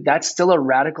 2022, that's still a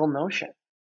radical notion.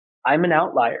 I'm an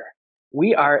outlier.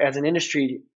 We are, as an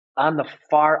industry, on the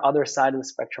far other side of the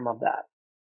spectrum of that.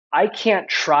 I can't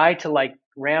try to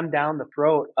ram down the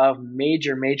throat of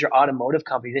major automotive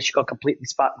companies. They should go completely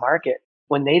spot market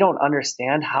when they don't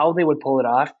understand how they would pull it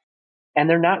off. And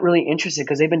they're not really interested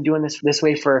because they've been doing this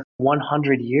way for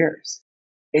 100 years.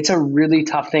 It's a really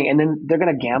tough thing. And then they're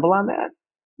going to gamble on that.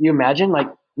 You imagine?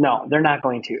 No, they're not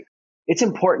going to. It's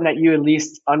important that you at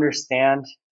least understand,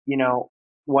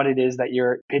 what it is that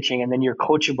you're pitching, and then you're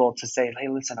coachable to say, hey,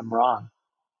 listen, I'm wrong.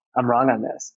 I'm wrong on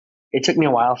this. It took me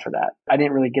a while for that. I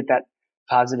didn't really get that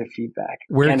positive feedback.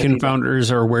 Where can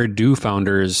founders, or where do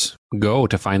founders go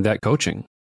to find that coaching?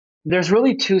 There's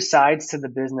really two sides to the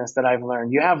business that I've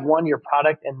learned. You have one, your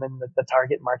product, and then the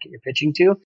target market you're pitching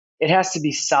to. It has to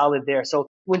be solid there. So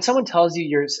when someone tells you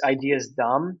your idea is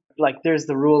dumb, like there's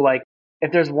the rule, like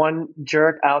if there's one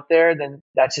jerk out there, then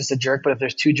that's just a jerk. But if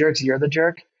there's two jerks, you're the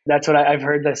jerk. That's what I've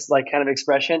heard, this like kind of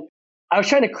expression. I was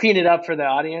trying to clean it up for the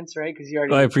audience, right? Because you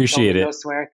already I appreciate it. No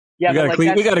swearing. Yeah,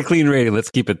 we got a clean rating.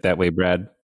 Let's keep it that way, Brad.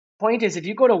 Point is, if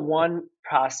you go to one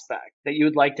prospect that you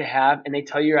would like to have and they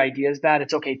tell you your idea is bad,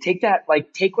 it's okay. Take that,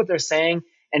 like take what they're saying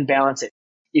and balance it.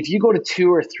 If you go to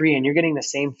 2 or 3 and you're getting the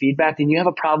same feedback, then you have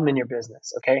a problem in your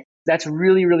business. Okay. That's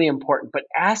really, really important. But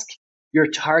ask your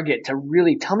target to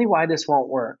really tell me why this won't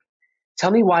work.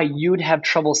 Tell me why you'd have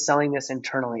trouble selling this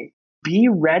internally. Be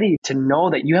ready to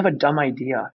know that you have a dumb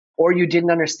idea or you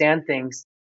didn't understand things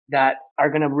that are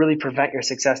going to really prevent your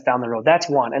success down the road. That's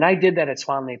one. And I did that at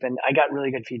Swan Leap and I got really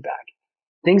good feedback.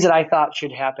 Things that I thought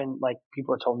should happen, like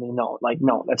people told me, no,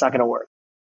 that's not going to work.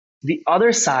 The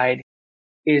other side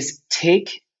is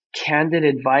take candid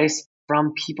advice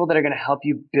from people that are going to help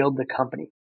you build the company.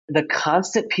 The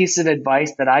constant piece of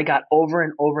advice that I got over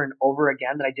and over and over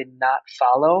again that I did not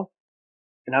follow,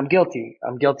 and I'm guilty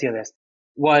of this,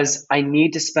 was I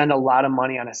need to spend a lot of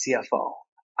money on a CFO.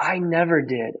 I never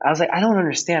did. I was like, I don't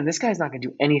understand. This guy's not going to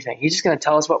do anything. He's just going to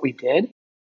tell us what we did.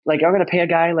 Like, I'm going to pay a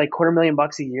guy like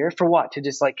 $250,000 a year for what? To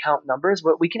just like count numbers?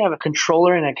 But we can have a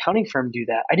controller and an accounting firm do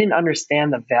that. I didn't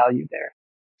understand the value there.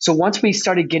 So once we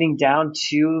started getting down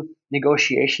to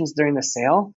negotiations during the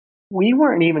sale, we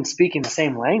weren't even speaking the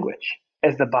same language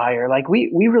as the buyer. Like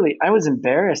I was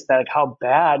embarrassed at how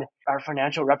bad our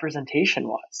financial representation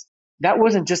was. That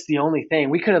wasn't just the only thing.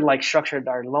 We could have like structured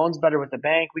our loans better with the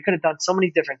bank. We could have done so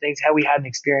many different things had we had an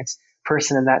experienced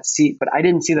person in that seat, but I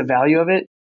didn't see the value of it.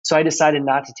 So I decided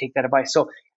not to take that advice.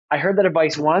 So I heard that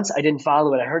advice once, I didn't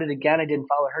follow it. I heard it again, I didn't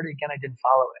follow it. I heard it again, I didn't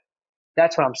follow it.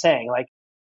 That's what I'm saying. Like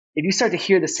if you start to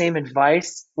hear the same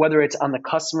advice, whether it's on the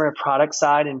customer product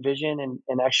side and vision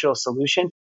and actual solution,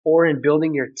 or in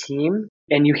building your team,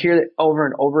 and you hear it over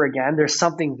and over again, there's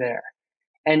something there.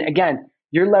 And again,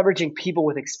 you're leveraging people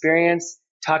with experience,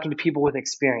 talking to people with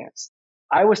experience.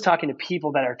 I was talking to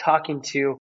people that are talking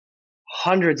to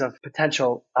hundreds of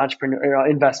potential entrepreneurial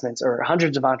investments or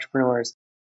hundreds of entrepreneurs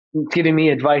giving me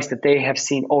advice that they have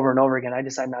seen over and over again. I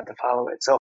decided not to follow it.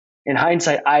 So in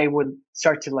hindsight, I would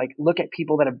start to like look at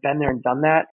people that have been there and done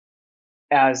that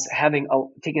as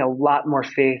taking a lot more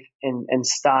faith and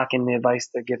stock in the advice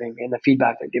they're giving me and the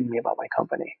feedback they're giving me about my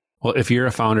company. Well, if you're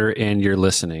a founder and you're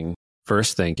listening,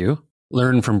 first, thank you.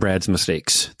 Learn from Brad's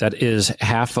mistakes. That is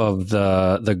half of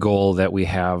the goal that we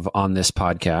have on this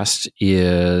podcast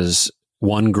is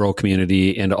one, grow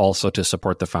community, and also to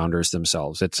support the founders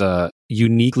themselves. It's a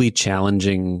uniquely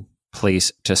challenging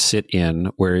place to sit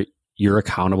in where you're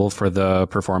accountable for the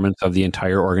performance of the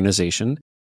entire organization,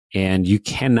 and you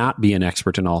cannot be an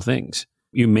expert in all things.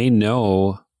 You may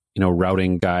know,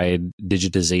 routing guide,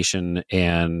 digitization,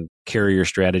 and carrier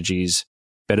strategies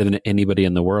better than anybody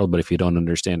in the world, but if you don't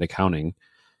understand accounting,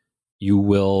 you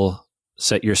will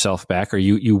set yourself back, or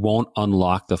you won't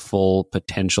unlock the full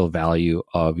potential value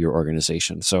of your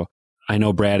organization. So I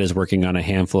know Brad is working on a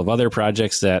handful of other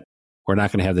projects that we're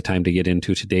not going to have the time to get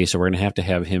into today. So we're going to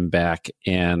have him back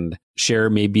and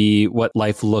share maybe what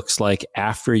life looks like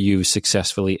after you've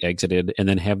successfully exited, and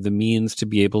then have the means to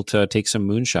be able to take some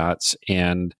moonshots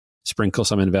and sprinkle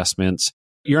some investments.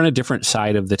 You're on a different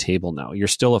side of the table now. You're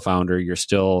still a founder. You're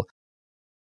still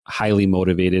highly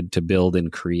motivated to build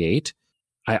and create.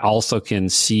 I also can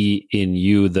see in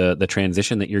you the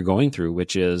transition that you're going through,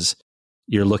 which is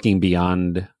you're looking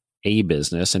beyond a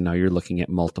business and now you're looking at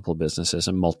multiple businesses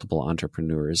and multiple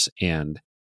entrepreneurs. And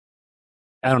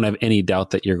I don't have any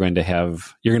doubt that you're going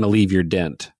to leave your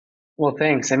dent. Well,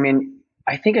 thanks. I mean,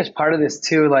 I think as part of this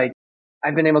too, like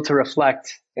I've been able to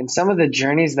reflect in some of the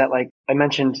journeys that, like I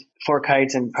mentioned,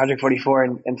 4Kites and Project 44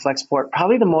 and Flexport.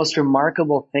 Probably the most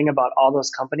remarkable thing about all those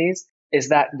companies is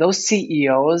that those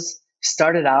CEOs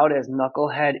started out as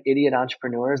knucklehead idiot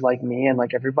entrepreneurs like me and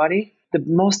like everybody. The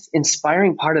most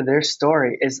inspiring part of their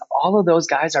story is all of those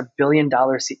guys are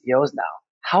billion-dollar CEOs now.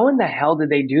 How in the hell did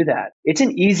they do that? It's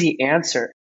an easy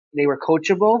answer. They were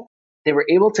coachable. They were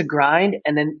able to grind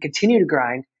and then continue to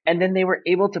grind. And then they were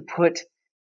able to put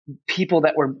people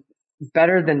that were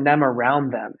better than them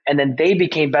around them. And then they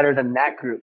became better than that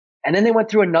group. And then they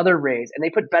went through another raise and they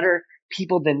put better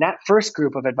people than that first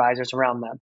group of advisors around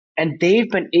them. And they've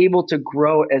been able to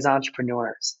grow as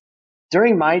entrepreneurs.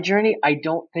 During my journey, I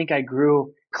don't think I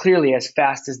grew clearly as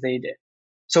fast as they did.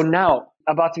 So now,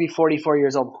 about to be 44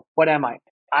 years old, what am I?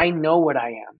 I know what I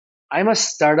am. I'm a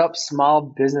startup small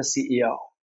business CEO.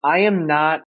 I am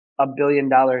not a $1 billion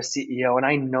CEO, and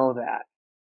I know that.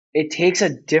 It takes a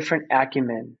different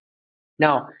acumen.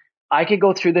 Now, I could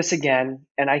go through this again,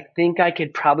 and I think I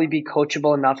could probably be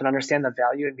coachable enough and understand the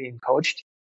value in being coached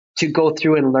to go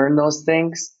through and learn those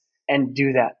things and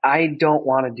do that. I don't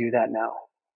want to do that now.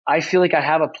 I feel like I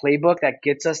have a playbook that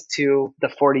gets us to the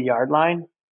 40-yard line,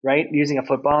 right? Using a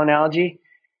football analogy,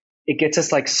 it gets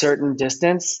us like certain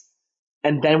distance.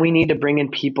 And then we need to bring in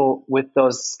people with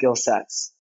those skill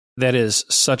sets. That is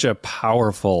such a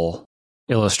powerful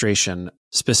illustration,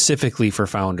 specifically for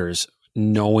founders,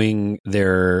 knowing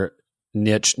their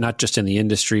niche, not just in the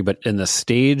industry, but in the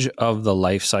stage of the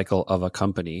life cycle of a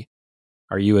company.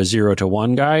 Are you a 0 to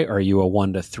 1 guy? Are you a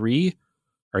 1 to 3?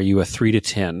 Are you a 3 to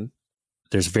 10?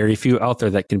 There's very few out there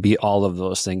that can be all of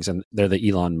those things, and they're the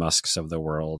Elon Musks of the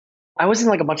world. I was in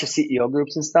like a bunch of CEO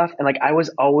groups and stuff, and like I was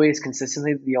always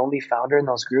consistently the only founder in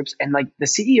those groups, and like the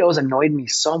CEOs annoyed me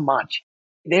so much.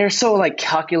 They're so like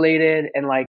calculated and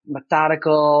like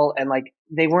methodical, and like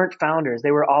they weren't founders.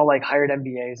 They were all like hired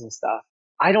MBAs and stuff.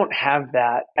 I don't have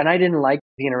that, and I didn't like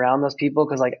being around those people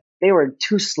because like they were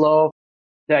too slow.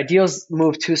 The ideas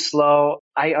move too slow.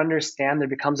 I understand there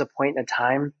becomes a point in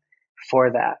time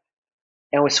for that.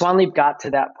 And when Swanleap got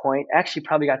to that point, actually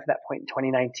probably got to that point in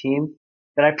 2019,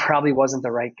 that I probably wasn't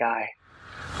the right guy.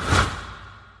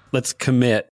 Let's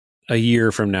commit a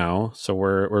year from now. So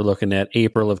we're looking at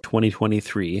April of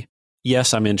 2023.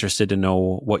 Yes, I'm interested to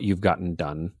know what you've gotten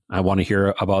done. I want to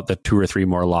hear about the 2 or 3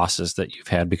 more losses that you've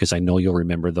had, because I know you'll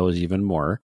remember those even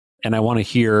more. And I want to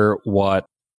hear what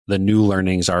the new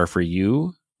learnings are for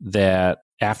you, that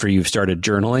after you've started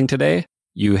journaling today,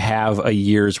 you have a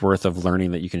year's worth of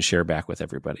learning that you can share back with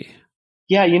everybody.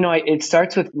 Yeah, it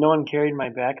starts with no one carried my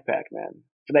backpack, man.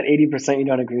 For that 80% you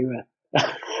don't agree with.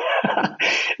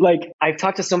 Like, I've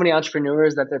talked to so many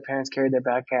entrepreneurs that their parents carried their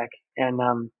backpack.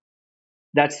 And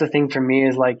that's the thing for me,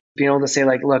 is like being able to say,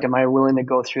 like, look, am I willing to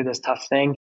go through this tough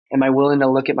thing? Am I willing to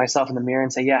look at myself in the mirror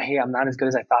and say, yeah, hey, I'm not as good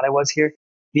as I thought I was here?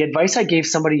 The advice I gave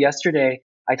somebody yesterday,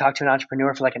 I talked to an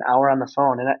entrepreneur for like an hour on the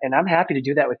phone, and I'm happy to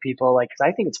do that with people, like, because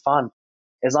I think it's fun.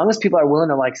 As long as people are willing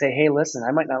to like say, hey, listen,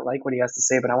 I might not like what he has to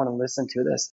say, but I want to listen to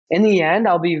this. In the end,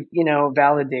 I'll be,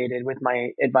 validated with my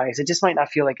advice. It just might not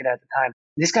feel like it at the time.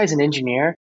 This guy's an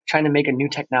engineer trying to make a new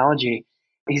technology.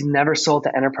 He's never sold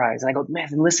to enterprise. And I go, man,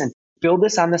 listen, build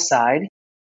this on the side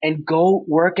and go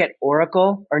work at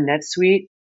Oracle or NetSuite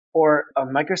or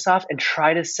Microsoft and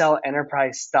try to sell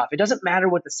enterprise stuff. It doesn't matter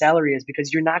what the salary is,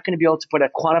 because you're not going to be able to put a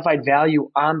quantified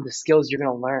value on the skills you're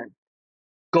going to learn.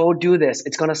 Go do this.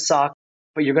 It's going to suck,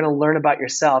 but you're going to learn about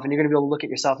yourself and you're going to be able to look at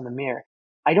yourself in the mirror.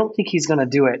 I don't think he's going to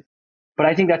do it, but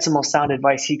I think that's the most sound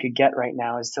advice he could get right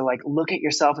now, is to like look at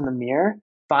yourself in the mirror,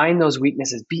 find those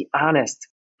weaknesses, be honest.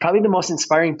 Probably the most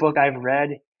inspiring book I've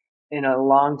read in a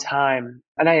long time,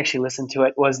 and I actually listened to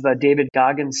it, was the David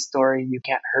Goggins story, You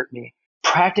Can't Hurt Me.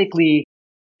 Practically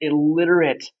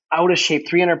illiterate, out of shape,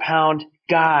 300-pound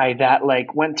guy that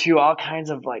like went through all kinds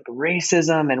of like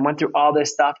racism and went through all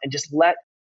this stuff and just let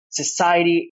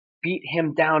society beat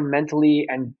him down mentally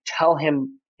and tell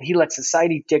him, he let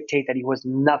society dictate that he was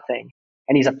nothing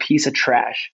and he's a piece of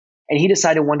trash. And he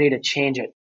decided one day to change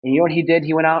it. And you know what he did?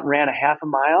 He went out and ran a half a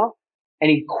mile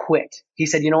and he quit. He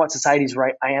said, you know what? Society's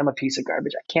right. I am a piece of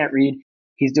garbage. I can't read.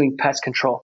 He's doing pest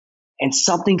control. And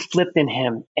something flipped in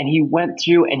him and he went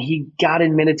through and he got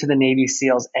admitted to the Navy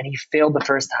SEALs, and he failed the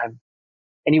first time.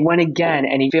 And he went again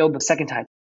and he failed the second time.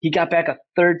 He got back a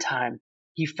third time.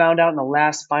 He found out in the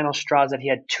last final straws that he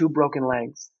had 2 broken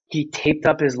legs. He taped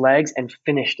up his legs and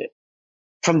finished it.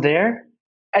 From there,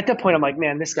 at that point, I'm like,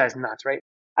 man, this guy's nuts, right?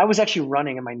 I was actually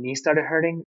running and my knee started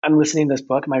hurting. I'm listening to this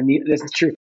book. This is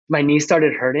true. My knee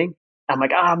started hurting. I'm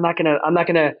like, I'm not gonna,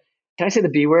 can I say the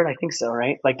B word? I think so,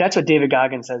 right? Like that's what David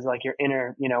Goggins says, like your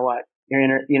inner,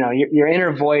 your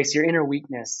inner voice, your inner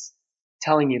weakness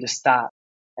telling you to stop.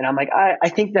 And I'm like, I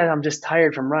think that I'm just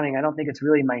tired from running. I don't think it's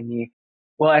really my knee.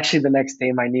 Well, actually the next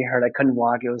day my knee hurt. I couldn't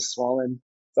walk. It was swollen.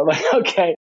 So I'm like,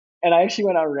 okay. And I actually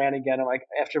went out and ran again. I'm like,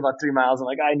 after about 3 miles, I'm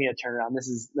like, I need to turn around. This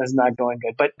is not going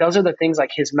good. But those are the things,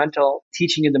 like his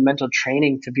teaching you the mental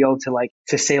training to be able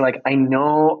to say, like, I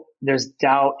know there's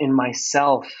doubt in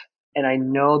myself and I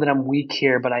know that I'm weak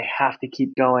here, but I have to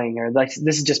keep going, or like,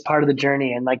 this is just part of the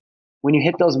journey. And like, when you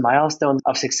hit those milestones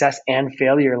of success and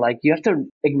failure, like you have to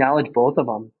acknowledge both of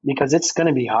them, because it's going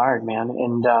to be hard, man.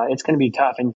 And it's going to be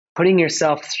tough, and putting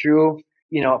yourself through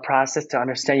a process to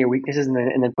understand your weaknesses, and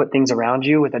then put things around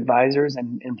you with advisors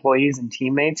and employees and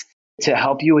teammates to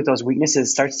help you with those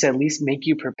weaknesses starts to at least make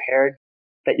you prepared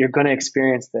that you're going to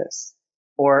experience this,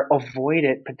 or avoid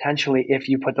it potentially if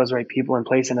you put those right people in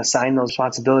place and assign those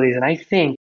responsibilities. And I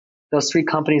think those 3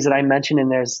 companies that I mentioned,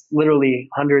 and there's literally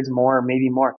hundreds more, maybe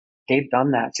more, they've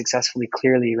done that successfully,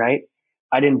 clearly, right?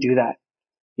 I didn't do that.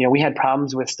 We had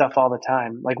problems with stuff all the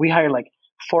time. Like we hired like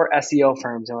 4 SEO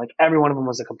firms and like every one of them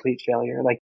was a complete failure.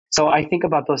 So I think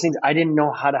about those things. I didn't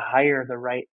know how to hire the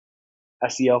right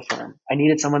SEO firm. I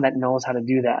needed someone that knows how to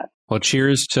do that. Well,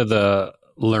 cheers to the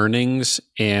learnings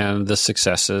and the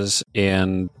successes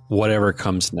and whatever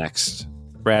comes next.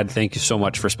 Brad, thank you so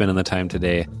much for spending the time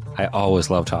today. I always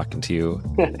love talking to you.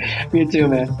 Me too,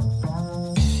 man.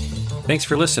 Thanks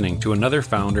for listening to another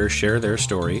founder share their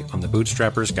story on the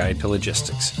Bootstrapper's Guide to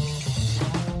Logistics.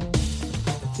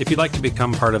 If you'd like to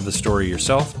become part of the story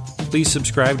yourself, please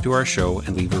subscribe to our show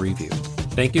and leave a review.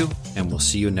 Thank you, and we'll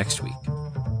see you next week.